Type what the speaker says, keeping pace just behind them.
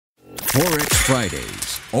Forex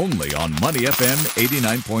Fridays, only on Money FM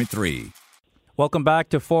 89.3. Welcome back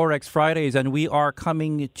to Forex Fridays, and we are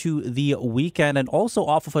coming to the weekend and also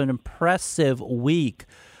off of an impressive week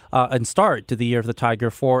and start to the Year of the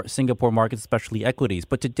Tiger for Singapore markets, especially equities.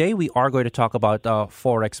 But today we are going to talk about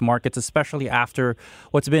Forex markets, especially after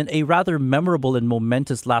what's been a rather memorable and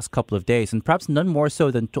momentous last couple of days, and perhaps none more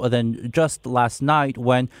so than just last night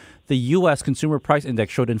when the U.S. Consumer Price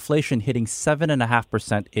Index showed inflation hitting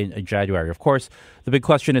 7.5% in January. Of course, the big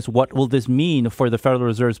question is, what will this mean for the Federal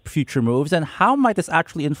Reserve's future moves, and how might this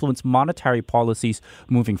actually influence monetary policies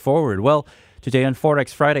moving forward? Well, today on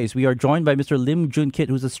Forex Fridays, we are joined by Mr. Lim Jun Kit,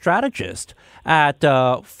 who's a strategist at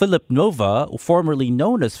Philip Nova, formerly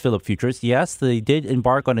known as Philip Futures. Yes, they did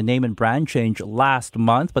embark on a name and brand change last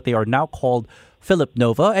month, but they are now called Philip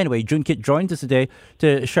Nova. Anyway, Jun Kit joins us today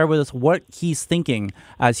to share with us what he's thinking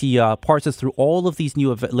as he parses through all of these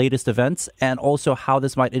new latest events and also how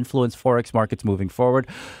this might influence Forex markets moving forward.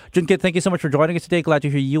 Jun Kit, thank you so much for joining us today. Glad to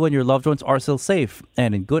hear you and your loved ones are still safe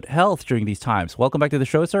and in good health during these times. Welcome back to the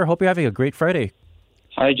show, sir. Hope you're having a great Friday.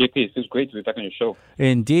 Hi, JP. It feels great to be back on your show.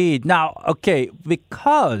 Indeed. Now, okay,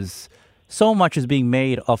 because so much is being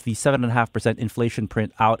made of the 7.5% inflation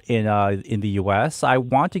print out in the U.S., I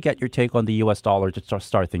want to get your take on the U.S. dollar to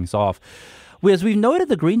start things off. As we've noted,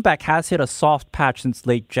 the greenback has hit a soft patch since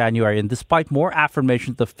late January, and despite more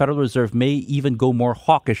affirmations, the Federal Reserve may even go more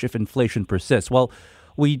hawkish if inflation persists. Well,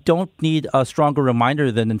 we don't need a stronger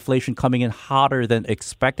reminder than inflation coming in hotter than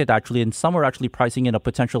expected, actually, and some are actually pricing in a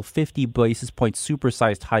potential 50 basis point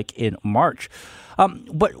supersized hike in March.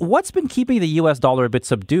 But what's been keeping the U.S. dollar a bit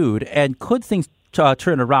subdued, and could things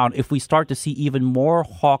turn around if we start to see even more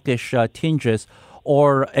hawkish tinges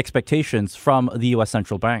or expectations from the U.S.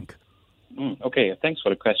 Central Bank? Okay, thanks for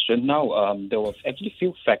the question. Now, there was actually a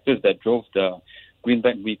few factors that drove the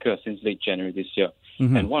greenback weaker since late January this year.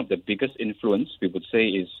 Mm-hmm. And one of the biggest influence, we would say,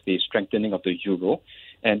 is the strengthening of the euro.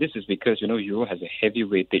 And this is because, euro has a heavy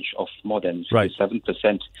weightage of more than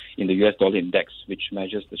 57% in the US dollar index, which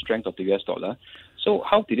measures the strength of the US dollar. So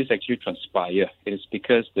how did this actually transpire? It is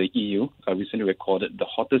because the EU recently recorded the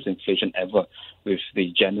hottest inflation ever, with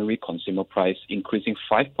the January consumer price increasing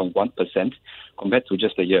 5.1% compared to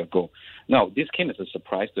just a year ago. Now, this came as a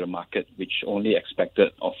surprise to the market, which only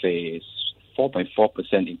expected of a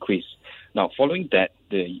 4.4% increase. Now, following that,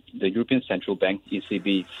 the European Central Bank,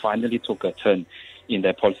 ECB, finally took a turn in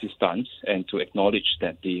their policy stance and to acknowledge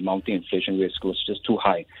that the mounting inflation risk was just too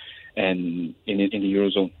high and in the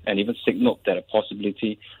Eurozone, and even signaled that a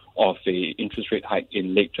possibility of a interest rate hike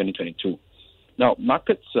in late 2022. Now,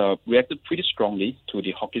 markets reacted pretty strongly to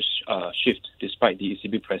the hawkish shift, despite the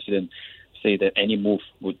ECB president say that any move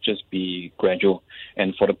would just be gradual.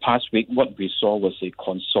 And for the past week, what we saw was a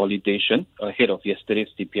consolidation ahead of yesterday's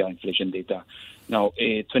CPI inflation data. Now,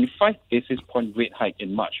 a 25 basis point rate hike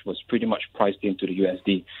in March was pretty much priced into the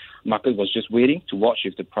USD. Market was just waiting to watch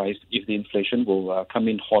if the inflation will come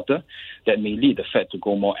in hotter. That may lead the Fed to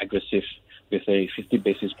go more aggressive with a 50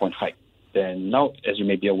 basis point hike. Then now, as you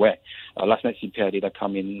may be aware, last night's CPI data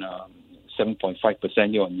come in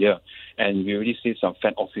 7.5% year on year. And we already see some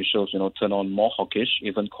Fed officials, turn on more hawkish,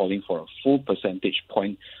 even calling for a full percentage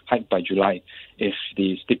point hike by July if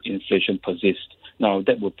the steep inflation persists. Now,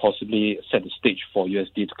 that would possibly set the stage for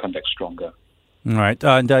USD to come back stronger. All right.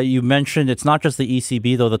 And you mentioned it's not just the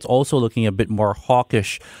ECB, though, that's also looking a bit more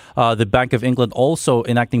hawkish. The Bank of England also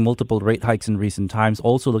enacting multiple rate hikes in recent times,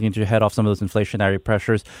 also looking to head off some of those inflationary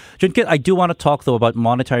pressures. Jun Kit, I do want to talk, though, about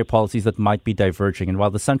monetary policies that might be diverging. And while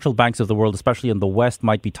the central banks of the world, especially in the West,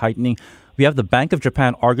 might be tightening, we have the Bank of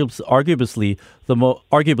Japan, arguably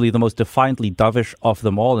the most defiantly dovish of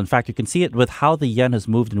them all. In fact, you can see it with how the yen has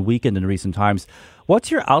moved and weakened in recent times. What's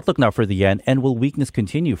your outlook now for the yen, and will weakness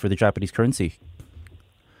continue for the Japanese currency?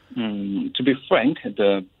 To be frank,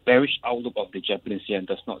 the bearish outlook of the Japanese yen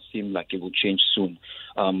does not seem like it will change soon,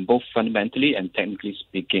 both fundamentally and technically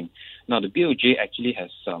speaking. Now, the BOJ actually has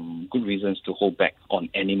some good reasons to hold back on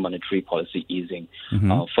any monetary policy easing.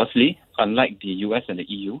 Mm-hmm. Firstly, unlike the US and the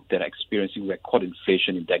EU that are experiencing record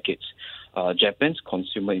inflation in decades, Japan's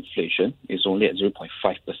consumer inflation is only at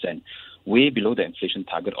 0.5%, way below the inflation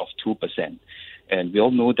target of 2%. And we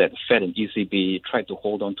all know that the Fed and ECB tried to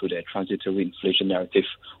hold on to their transitory inflation narrative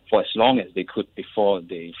for as long as they could before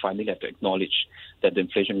they finally had to acknowledge that the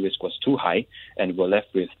inflation risk was too high and were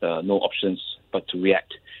left with no options but to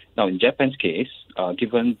react. Now, in Japan's case,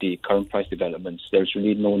 given the current price developments, there's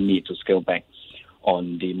really no need to scale back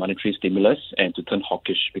on the monetary stimulus and to turn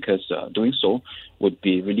hawkish, because doing so would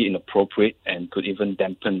be really inappropriate and could even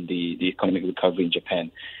dampen the economic recovery in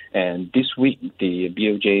Japan. And this week, the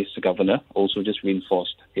BOJ's governor also just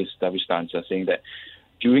reinforced his dovish stance, saying that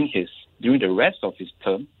during his during the rest of its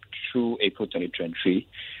term through April 2023,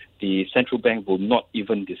 the central bank will not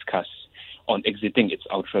even discuss on exiting its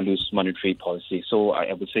ultra-loose monetary policy. So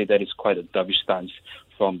I would say that is quite a dovish stance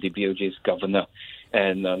from the BOJ's governor.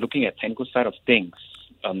 And looking at technical side of things,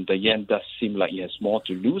 the yen does seem like it has more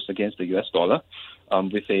to lose against the US dollar,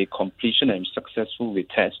 with a completion and successful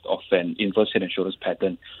retest of an inverse head and shoulders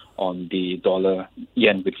pattern on the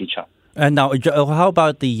dollar-yen weekly chart. And now, how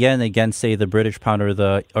about the yen against, say, the British pound or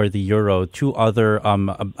the euro, two other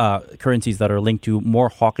currencies that are linked to more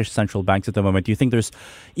hawkish central banks at the moment? Do you think there's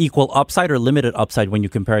equal upside or limited upside when you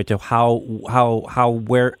compare it to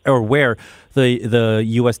where the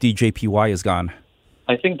USD JPY has gone?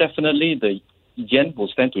 I think definitely the yen will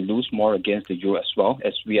stand to lose more against the euro as well,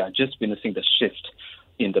 as we are just witnessing the shift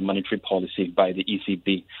in the monetary policy by the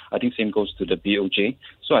ECB. I think same goes to the BOJ.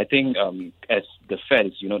 So I think as the Fed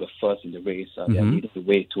is, the first in the race, they are leading the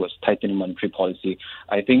way towards tightening monetary policy.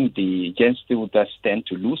 I think the yen still does stand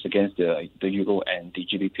to lose against the euro and the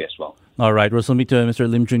GBP as well. All right. We'll meet Mr.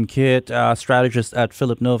 Lim Jun Kit, strategist at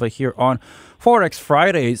Phillip Nova here on Forex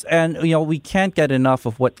Fridays. And, we can't get enough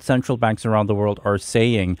of what central banks around the world are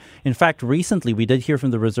saying. In fact, recently we did hear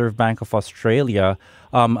from the Reserve Bank of Australia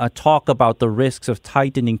a talk about the risks of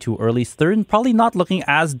tightening too early. They're probably not looking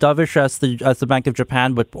as dovish as the Bank of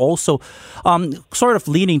Japan, but also sort of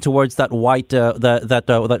leaning towards that white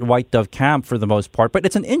dove camp for the most part. But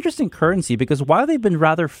it's an interesting currency because while they've been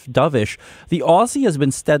rather dovish, the Aussie has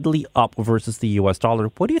been steadily up versus the US dollar.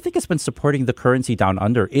 What do you think has been supporting the currency down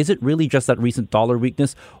under? Is it really just that recent dollar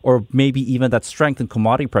weakness, or maybe even that strength in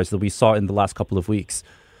commodity price that we saw in the last couple of weeks?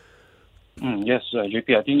 Yes,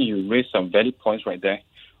 JP, I think you raised some valid points right there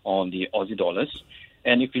on the Aussie dollars.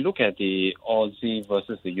 And if you look at the Aussie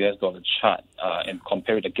versus the US dollar chart and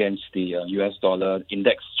compare it against the US dollar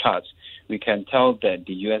index charts, we can tell that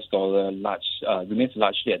the US dollar remains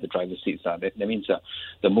largely at the driver's seat. That means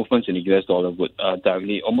the movements in the US dollar would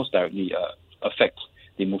almost directly affect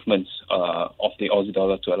the movements of the Aussie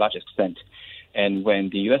dollar to a large extent. And when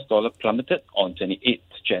the US dollar plummeted on 28th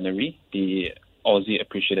January, the Aussie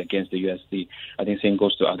appreciated against the USD. I think same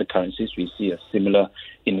goes to other currencies. We see a similar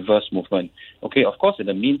inverse movement. Okay, of course, in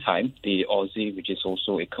the meantime, the Aussie, which is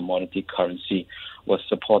also a commodity currency, was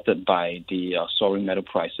supported by the soaring metal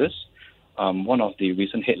prices. One of the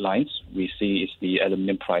recent headlines we see is the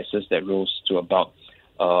aluminum prices that rose to about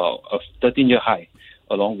a 13-year high,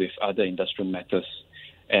 along with other industrial metals.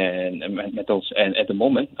 And at the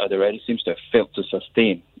moment, the rally seems to have failed to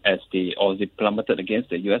sustain as the Aussie plummeted against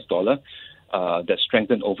the US dollar. That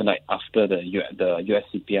strengthened overnight after the US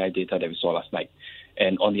CPI data that we saw last night.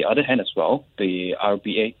 And on the other hand as well, the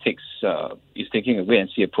RBA is taking a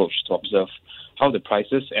wait-and-see approach to observe how the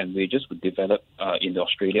prices and wages would develop in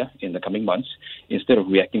Australia in the coming months instead of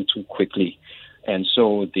reacting too quickly. And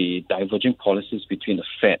so the diverging policies between the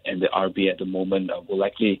Fed and the RBA at the moment will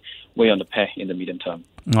likely weigh on the pair in the medium term.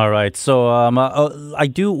 All right. So I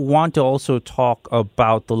do want to also talk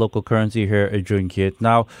about the local currency here, Jun Kit.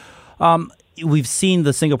 Now, we've seen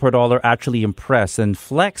the Singapore dollar actually impress and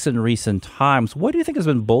flex in recent times. What do you think has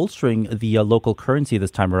been bolstering the local currency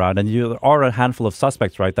this time around? And there are a handful of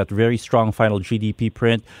suspects, right? That very strong final GDP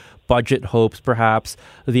print, budget hopes, perhaps,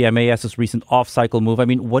 the MAS's recent off-cycle move. I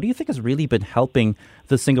mean, what do you think has really been helping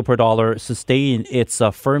the Singapore dollar sustain its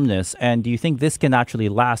firmness? And do you think this can actually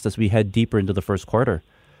last as we head deeper into the first quarter?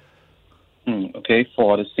 Okay,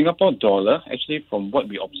 for the Singapore dollar, actually, from what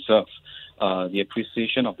we observe, the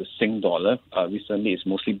appreciation of the Sing dollar recently is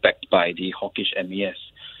mostly backed by the hawkish MAS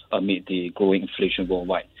amid the growing inflation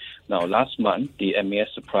worldwide. Now, last month, the MAS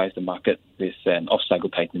surprised the market with an off-cycle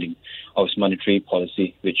tightening of its monetary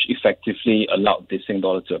policy, which effectively allowed the Sing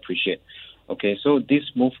dollar to appreciate. Okay, so this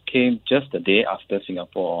move came just a day after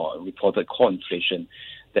Singapore reported core inflation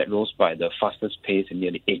that rose by the fastest pace in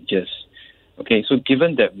nearly 8 years. Okay, so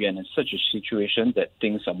given that we are in such a situation that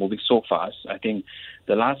things are moving so fast, I think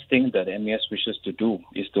the last thing that MAS wishes to do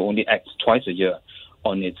is to only act twice a year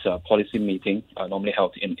on its policy meeting, normally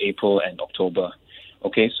held in April and October.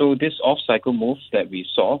 Okay, so this off-cycle move that we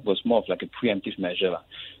saw was more of like a preemptive measure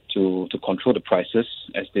to control the prices,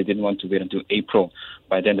 as they didn't want to wait until April.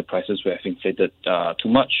 By then, the prices would have inflated too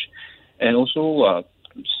much. And also,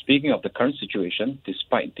 speaking of the current situation,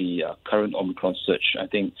 despite the current Omicron surge, I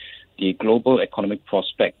think the global economic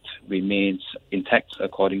prospect remains intact,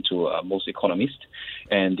 according to most economists,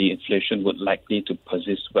 and the inflation would likely to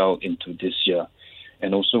persist well into this year.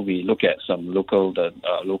 And also we look at some local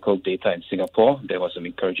data in Singapore. There was some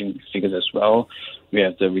encouraging figures as well. We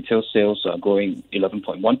have the retail sales growing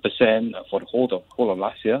 11.1% for the whole of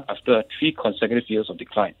last year after 3 consecutive years of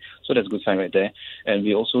decline. So that's a good sign right there. And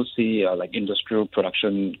we also see industrial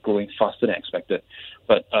production growing faster than expected.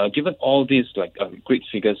 But given all these great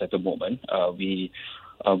figures at the moment, we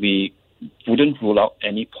wouldn't rule out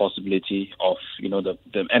any possibility of the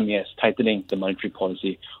MAS tightening the monetary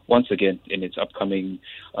policy once again in its upcoming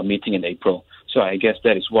meeting in April. So I guess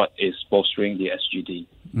that is what is bolstering the SGD.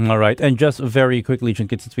 All right. And just very quickly,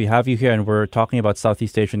 Junkit, since we have you here and we're talking about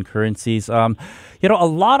Southeast Asian currencies, a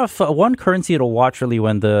lot of one currency to watch really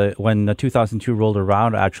when 2002 rolled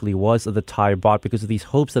around actually was the Thai baht because of these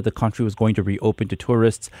hopes that the country was going to reopen to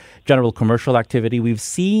tourists, general commercial activity. We've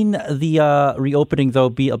seen the reopening, though,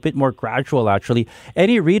 be a bit more gradual, actually.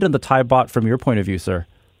 Any read on the Thai baht from your point of view, sir?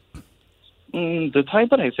 The Thai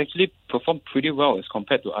baht has actually performed pretty well as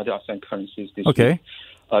compared to other ASEAN currencies this week.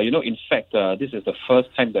 In fact, this is the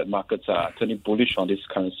first time that markets are turning bullish on this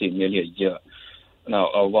currency in nearly a year.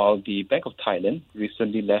 Now, while the Bank of Thailand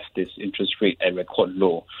recently left its interest rate at record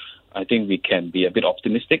low, I think we can be a bit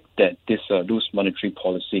optimistic that this loose monetary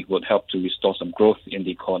policy would help to restore some growth in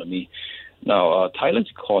the economy. Now, Thailand's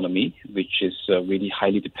economy, which is really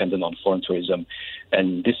highly dependent on foreign tourism,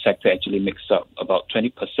 and this sector actually makes up about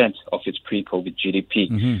 20% of its pre-COVID GDP.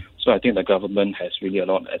 Mm-hmm. So I think the government has really a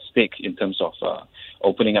lot at stake in terms of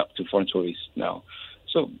opening up to foreign tourists now.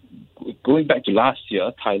 So going back to last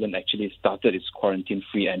year, Thailand actually started its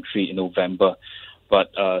quarantine-free entry in November. But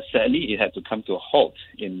sadly, it had to come to a halt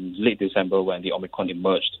in late December when the Omicron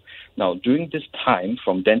emerged. Now, during this time,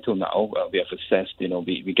 from then till now, we have assessed,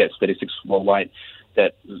 we get statistics worldwide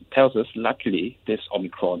that tells us, luckily, this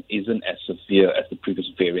Omicron isn't as severe as the previous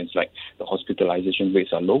variants. Like the hospitalization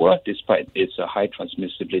rates are lower despite its high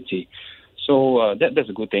transmissibility. So that's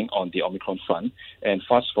a good thing on the Omicron front. And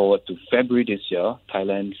fast forward to February this year,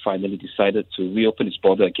 Thailand finally decided to reopen its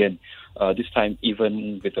border again, this time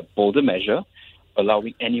even with a bolder measure,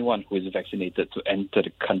 allowing anyone who is vaccinated to enter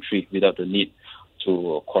the country without the need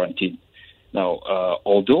to quarantine. Now,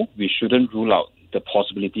 although we shouldn't rule out the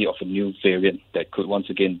possibility of a new variant that could once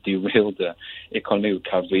again derail the economic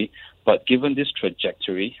recovery, but given this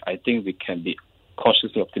trajectory, I think we can be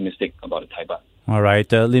cautiously optimistic about the Thai baht. All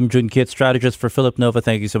right. Lim Junkit, strategist for Phillip Nova.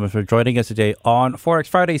 Thank you so much for joining us today on Forex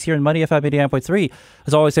Fridays here in Money FM 89.3.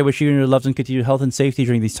 As always, I wish you and your loved ones continued health and safety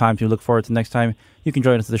during these times. We look forward to next time you can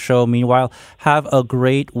join us at the show. Meanwhile, have a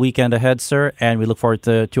great weekend ahead, sir, and we look forward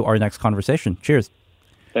to our next conversation. Cheers.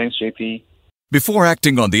 Thanks, JP. Before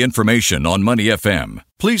acting on the information on Money FM,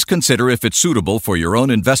 please consider if it's suitable for your own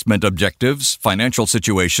investment objectives, financial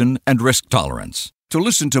situation, and risk tolerance. To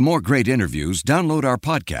listen to more great interviews, download our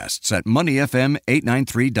podcasts at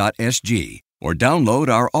moneyfm893.sg or download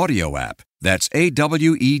our audio app. That's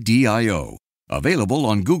AWEDIO. Available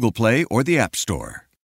on Google Play or the App Store.